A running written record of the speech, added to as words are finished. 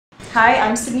Hi,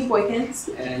 I'm Sydnie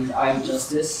Boykins. And I'm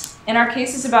Justice. And our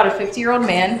case is about a 50-year-old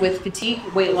man with fatigue,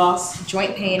 weight loss,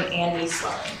 joint pain, and knee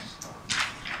swelling.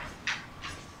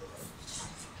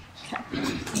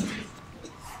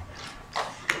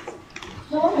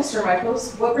 Hello, Mr.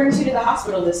 Michaels. What brings you to the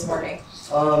hospital this morning?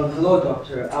 Hello,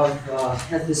 doctor. I've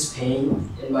had this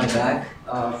pain in my back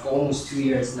for almost 2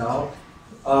 years now.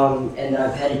 And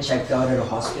I've had it checked out at a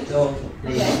hospital.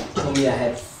 They told me I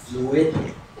had fluid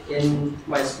in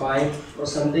my spine or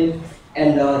something.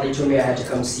 And they told me I had to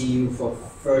come see you for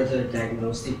further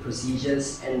diagnostic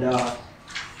procedures. And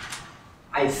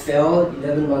I fell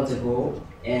 11 months ago,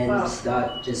 and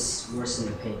that just worsened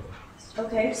the pain.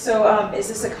 Okay, so is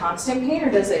this a constant pain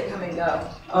or does it come and go?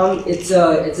 It's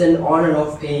an on and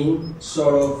off pain,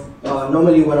 sort of.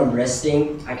 Normally when I'm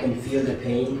resting, I can feel the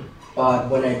pain, but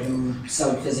when I do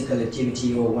some physical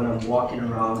activity or when I'm walking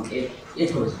around, it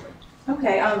goes away.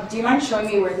 Okay, do you mind showing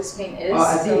me where this pain is?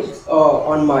 I think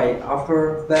on my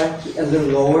upper back, a little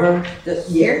lower.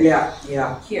 Here? Yeah.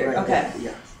 Here, right okay.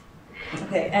 there, yeah.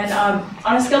 Okay, and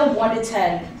on a scale of 1 to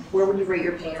 10, where would you rate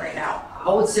your pain right now?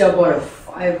 I would say about a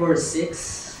 5 or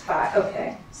 6. 5,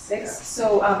 okay. 6. Yeah.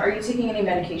 So are you taking any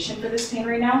medication for this pain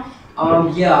right now?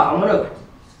 Yeah, I'm on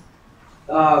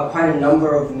quite a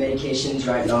number of medications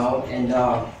right now, and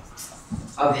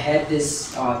I've had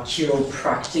this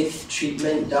chiropractic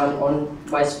treatment done on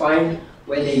my spine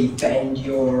where they bend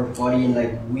your body in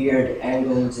like weird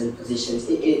angles and positions.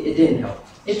 It didn't help.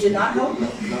 It did not help?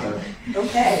 No.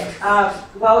 Okay.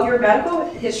 Well, your medical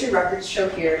history records show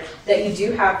here that you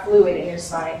do have fluid in your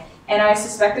spine, and I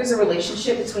suspect there's a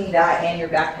relationship between that and your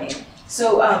back pain.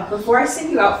 So before I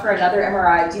send you out for another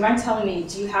MRI, do you mind telling me,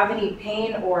 do you have any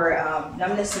pain or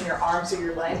numbness in your arms or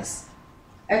your legs?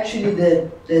 Actually,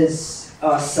 there's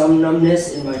some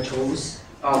numbness in my toes,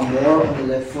 more on the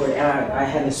left foot, and I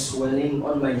have a swelling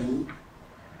on my knee.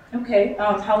 Okay,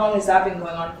 how long has that been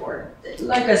going on for?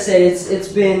 Like I said, it's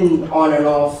been on and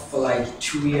off for like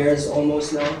 2 years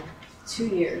almost now. 2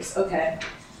 years, okay.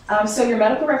 So your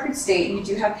medical records state you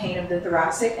do have pain of the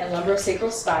thoracic and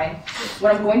lumbosacral spine.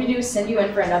 What I'm going to do is send you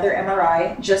in for another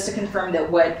MRI just to confirm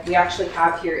that what we actually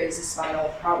have here is a spinal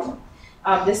problem.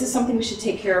 This is something we should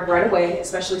take care of right away,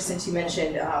 especially since you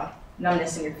mentioned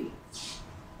numbness in your feet.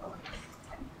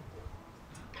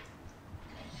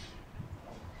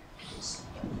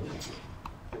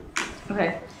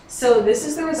 Okay, so this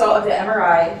is the result of the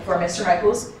MRI for Mr.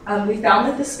 Michaels. We found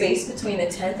that the space between the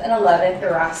 10th and 11th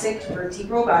thoracic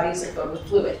vertebral bodies are filled with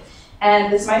fluid.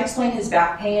 And this might explain his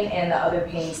back pain and the other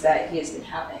pains that he has been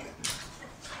having.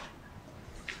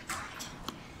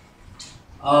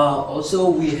 Also,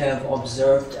 we have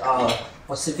observed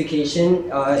ossification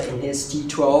in his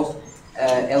T12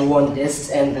 L1 discs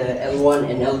and the L1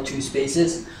 and L2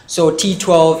 spaces. So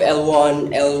T12, L1,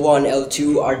 L1,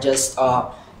 L2 are just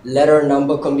letter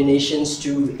number combinations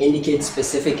to indicate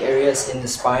specific areas in the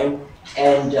spine.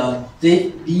 And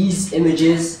these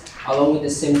images, along with the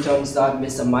symptoms that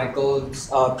Mr. Michaels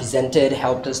presented,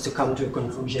 helped us to come to a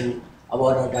conclusion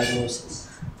about our diagnosis.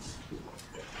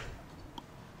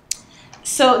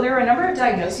 So there were a number of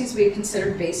diagnoses we had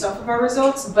considered based off of our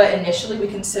results, but initially we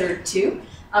considered 2.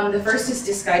 The first is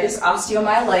discitis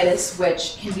osteomyelitis,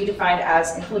 which can be defined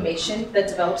as inflammation that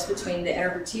develops between the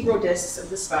intervertebral discs of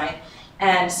the spine,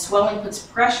 and swelling puts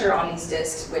pressure on these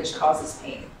discs, which causes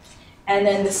pain. And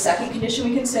then the second condition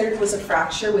we considered was a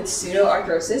fracture with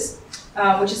pseudoarthrosis,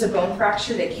 which is a bone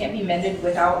fracture that can't be mended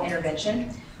without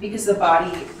intervention because the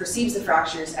body perceives the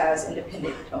fractures as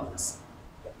independent bones.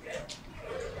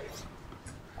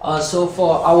 So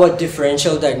for our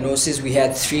differential diagnosis, we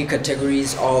had 3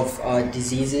 categories of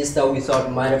diseases that we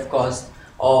thought might have caused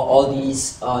all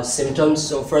these symptoms.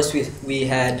 So first we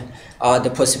had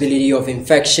the possibility of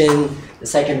infection, the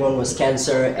second one was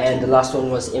cancer, and the last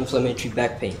one was inflammatory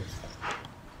back pain.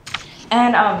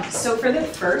 And so for the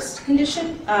first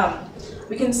condition,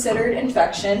 we considered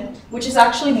infection, which is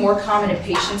actually more common in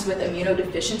patients with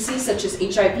immunodeficiencies such as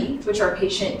HIV, which our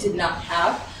patient did not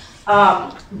have.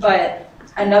 But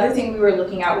another thing we were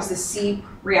looking at was the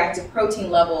C-reactive protein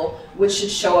level, which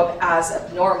should show up as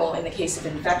abnormal in the case of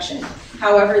infection.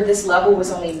 However, this level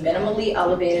was only minimally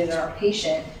elevated in our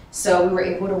patient, so we were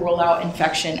able to rule out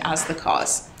infection as the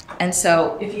cause. And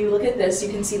so if you look at this, you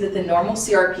can see that the normal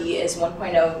CRP is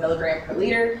 1.0 milligram per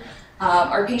liter.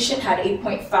 Our patient had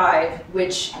 8.5,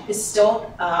 which is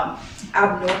still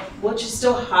abnormal, which is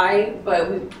still high, but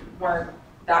we weren't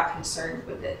that concerned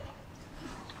with it.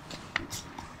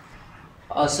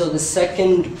 So the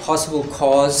second possible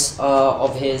cause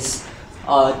of his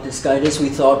discitis we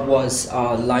thought was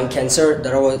lung cancer.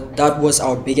 That was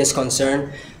our biggest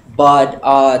concern.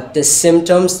 but the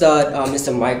symptoms that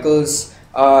Mr. Michaels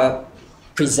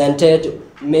presented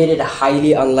made it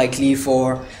highly unlikely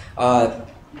for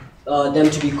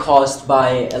them to be caused by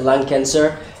a lung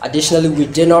cancer. Additionally, we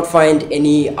did not find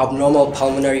any abnormal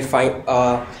pulmonary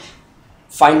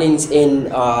findings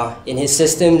in his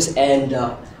systems, and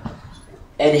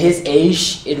at his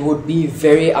age, it would be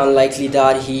very unlikely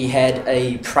that he had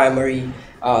a primary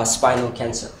spinal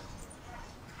cancer.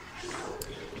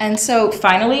 And so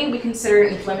finally, we consider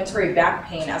inflammatory back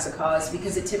pain as a cause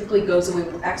because it typically goes away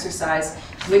with exercise,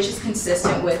 which is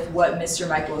consistent with what Mr.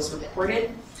 Michaels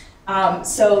reported.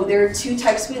 So there are two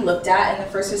types we looked at, and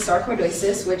the first is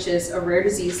sarcoidosis, which is a rare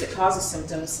disease that causes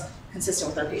symptoms consistent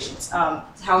with our patients.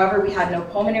 However, we had no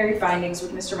pulmonary findings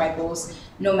with Mr. Michaels,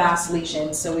 no mass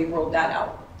lesions, so we ruled that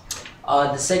out.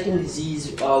 The second disease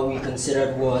we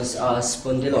considered was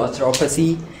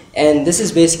spondyloarthropathy, and this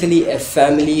is basically a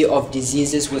family of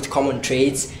diseases with common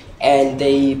traits, and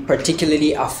they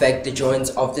particularly affect the joints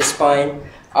of the spine.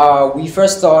 We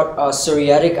first thought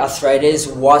psoriatic arthritis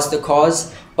was the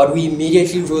cause, but we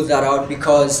immediately ruled that out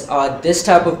because this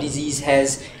type of disease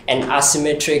has an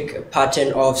asymmetric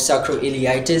pattern of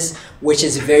sacroiliitis, which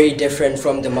is very different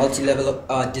from the multi-level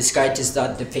discitis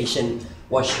that the patient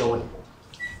was showing.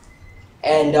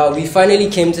 And we finally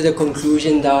came to the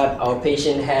conclusion that our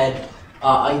patient had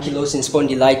Ankylosing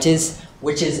Spondylitis,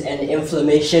 which is an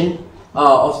inflammation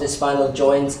of the spinal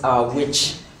joints,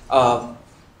 which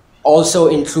also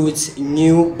includes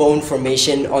new bone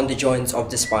formation on the joints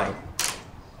of the spine.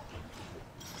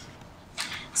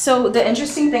 So the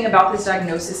interesting thing about this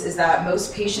diagnosis is that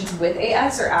most patients with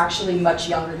AS are actually much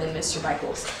younger than Mr.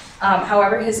 Michaels.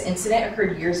 However, his incident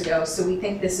occurred years ago, so we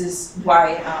think this is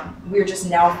why we're just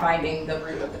now finding the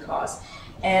root of the cause.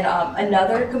 And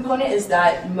another component is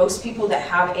that most people that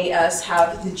have AS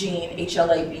have the gene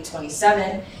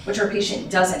HLA-B27, which our patient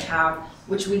doesn't have,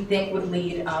 which we think would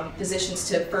lead physicians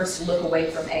to first look away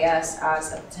from AS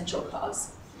as a potential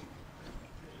cause.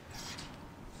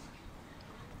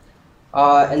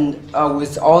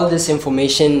 With all this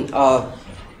information,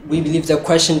 we believe the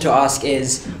question to ask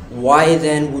is, why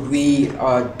then would we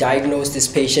diagnose this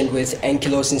patient with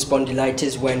ankylosing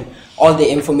spondylitis when all the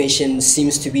information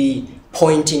seems to be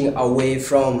pointing away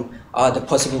from the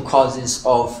possible causes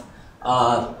of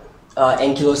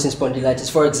ankylosing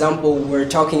spondylitis? For example, we're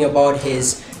talking about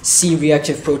his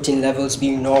C-reactive protein levels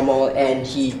being normal, and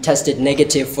he tested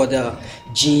negative for the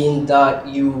gene that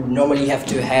you normally have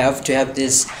to have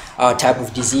this type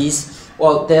of disease.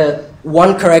 Well, the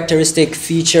one characteristic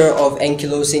feature of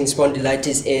ankylosing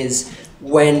spondylitis is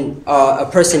when a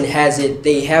person has it,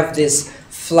 they have this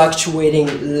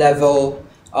fluctuating level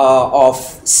of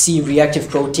C-reactive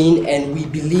protein, and we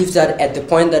believe that at the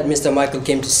point that Mr. Michael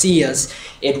came to see us,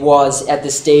 it was at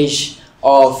the stage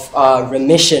of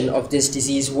remission of this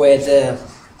disease where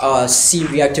the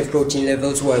C-reactive protein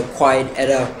levels were quite at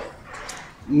a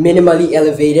minimally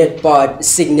elevated but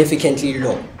significantly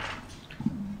low.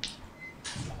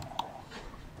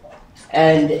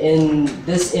 And in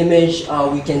this image,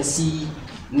 we can see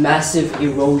massive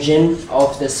erosion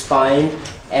of the spine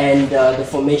and the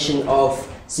formation of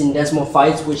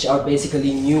syndesmophytes, which are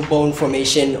basically new bone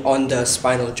formation on the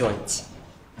spinal joints.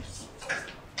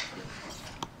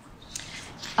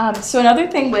 So another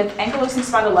thing with ankylosing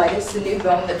spondylitis, the new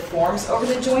bone that forms over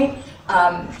the joint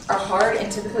are hard and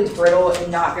typically brittle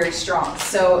and not very strong.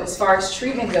 So as far as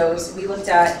treatment goes, we looked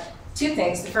at two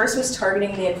things. The first was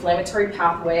targeting the inflammatory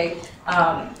pathway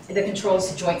that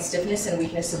controls joint stiffness and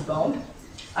weakness of bone.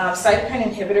 Cytokine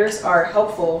inhibitors are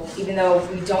helpful, even though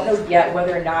we don't know yet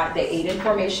whether or not they aid in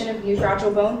formation of new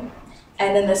fragile bone.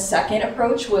 And then the second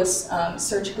approach was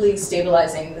surgically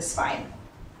stabilizing the spine.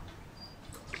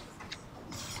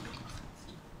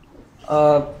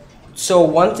 So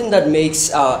one thing that makes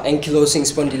ankylosing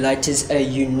spondylitis a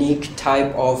unique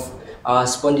type of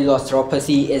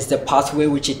spondyloarthropathy is the pathway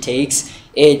which it takes.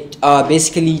 It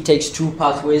basically takes two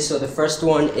pathways. So the first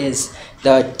one is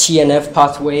the TNF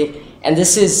pathway, and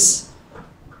this is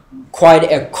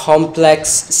quite a complex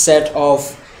set of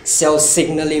cell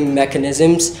signaling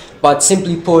mechanisms, but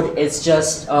simply put, it's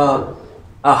just a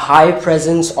high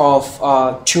presence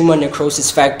of tumor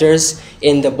necrosis factors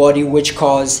in the body which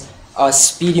cause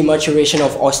speedy maturation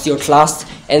of osteoclasts,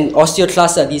 and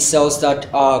osteoclasts are these cells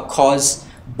that cause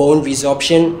bone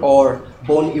resorption or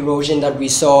bone erosion that we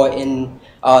saw in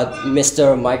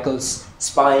Mr. Michael's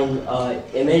spine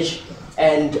image.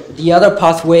 And the other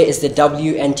pathway is the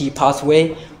WNT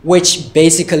pathway, which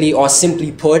basically, or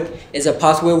simply put, is a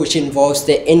pathway which involves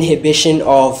the inhibition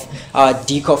of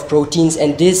decoff proteins,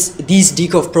 and these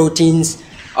decoff proteins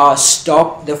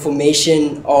stop the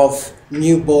formation of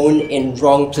new bone in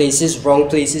wrong places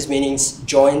meaning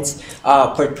joints,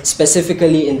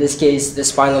 specifically in this case the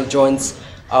spinal joints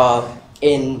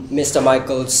in Mr.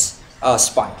 Michael's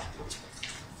spine.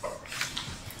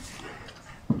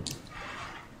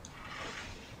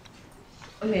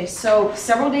 Okay, so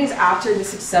several days after the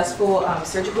successful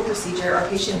surgical procedure, our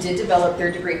patient did develop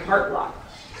third-degree heart block.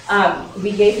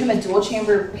 We gave him a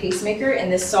dual-chamber pacemaker,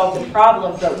 and this solved the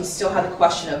problem, but we still had the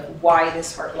question of why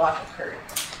this heart block occurred.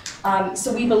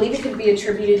 So we believe it could be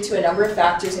attributed to a number of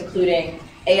factors, including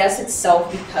AS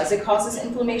itself because it causes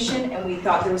inflammation, and we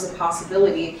thought there was a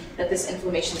possibility that this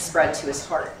inflammation spread to his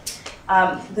heart.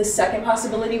 The second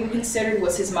possibility we considered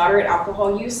was his moderate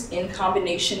alcohol use in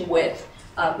combination with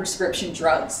prescription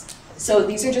drugs. So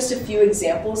these are just a few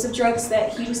examples of drugs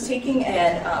that he was taking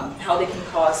and how they can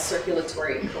cause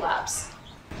circulatory collapse.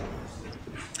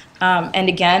 And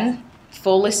again,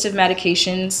 full list of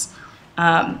medications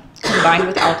combined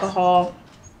with alcohol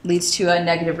leads to a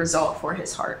negative result for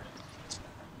his heart.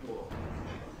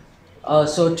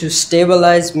 So to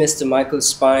stabilize Mr. Michael's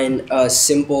spine, a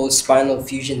simple spinal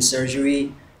fusion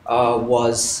surgery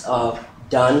was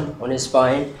done on his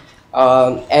spine.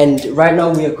 And right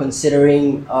now we are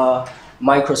considering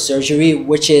microsurgery,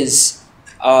 which is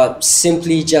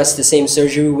simply just the same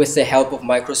surgery with the help of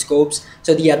microscopes.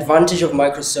 So the advantage of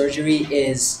microsurgery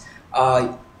is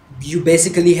you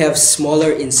basically have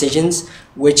smaller incisions,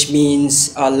 which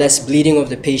means less bleeding of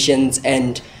the patient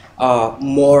and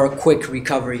more quick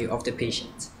recovery of the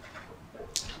patient.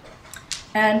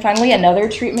 And finally, another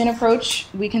treatment approach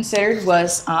we considered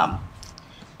was a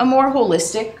more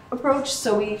holistic approach.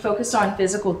 So we focused on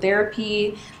physical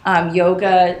therapy,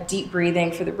 yoga, deep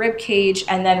breathing for the rib cage,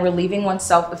 and then relieving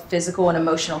oneself of physical and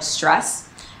emotional stress.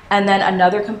 And then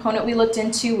another component we looked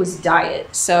into was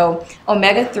diet. So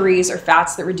omega-3s are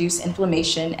fats that reduce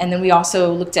inflammation. And then we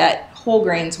also looked at whole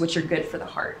grains, which are good for the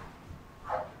heart.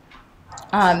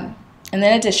 And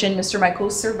then in addition, Mr.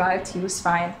 Michaels survived. He was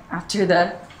fine after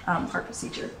the heart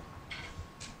procedure.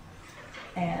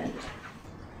 And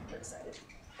we're excited.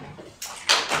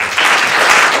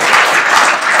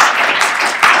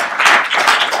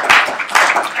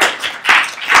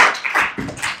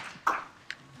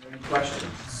 Any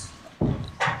questions?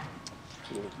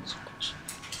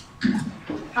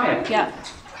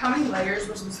 How many layers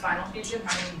was the spinal fusion?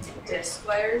 How many disc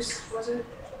layers was it?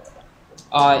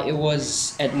 It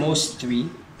was at most 3.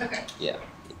 Okay. Yeah.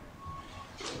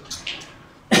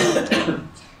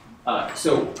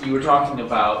 So you were talking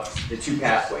about the 2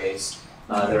 pathways.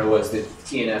 There was the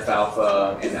TNF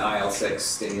alpha and the IL-6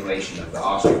 stimulation of the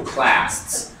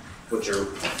osteoclasts, which are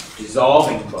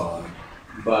dissolving bone,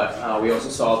 but we also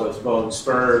saw those bone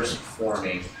spurs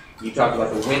forming. You talked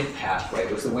about the Wnt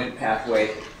pathway. Was the Wnt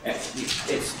pathway,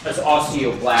 it's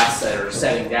osteoblasts that are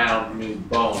setting down new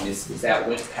bone. Is that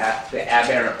the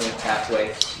aberrant Wnt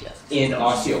pathway in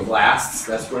osteoblasts?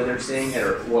 That's where they're seeing it,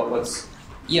 or what's?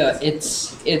 Yeah,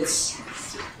 it's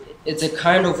a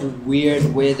kind of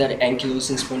weird way that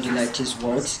ankylosing spondylitis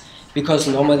works, because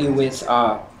normally with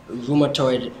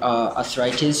rheumatoid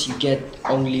arthritis you get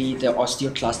only the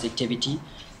osteoclast activity,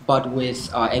 but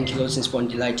with ankylosing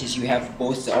spondylitis you have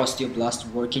both the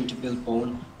osteoblast working to build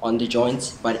bone on the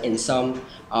joints, but in some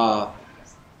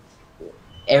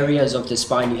areas of the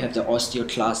spine you have the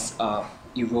osteoclast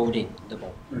eroding the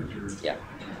bone. Mm-hmm. Yeah.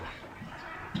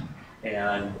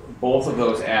 And both of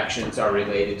those actions are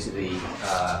related to the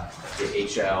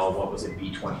HL, what was it,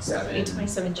 B27?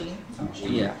 B27 gene.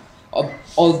 Yeah.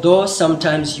 Although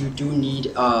sometimes you do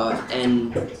need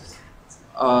an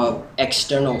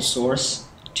external source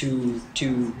to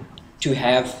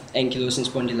have ankylosing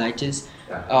spondylitis.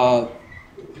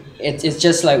 It's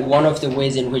just like one of the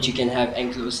ways in which you can have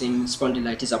ankylosing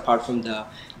spondylitis apart from the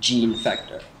gene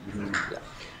factor. Mm-hmm. Yeah.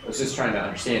 I was just trying to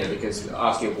understand it because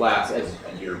osteoblasts,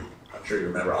 I'm sure you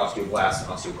remember, osteoblasts and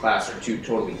osteoclasts are 2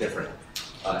 totally different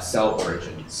cell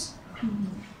origins,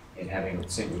 and having a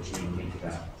single gene lead to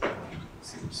that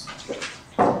seems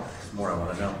more I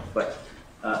want to know. But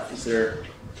is there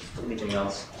anything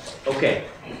else? Okay,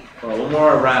 well, one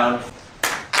more round.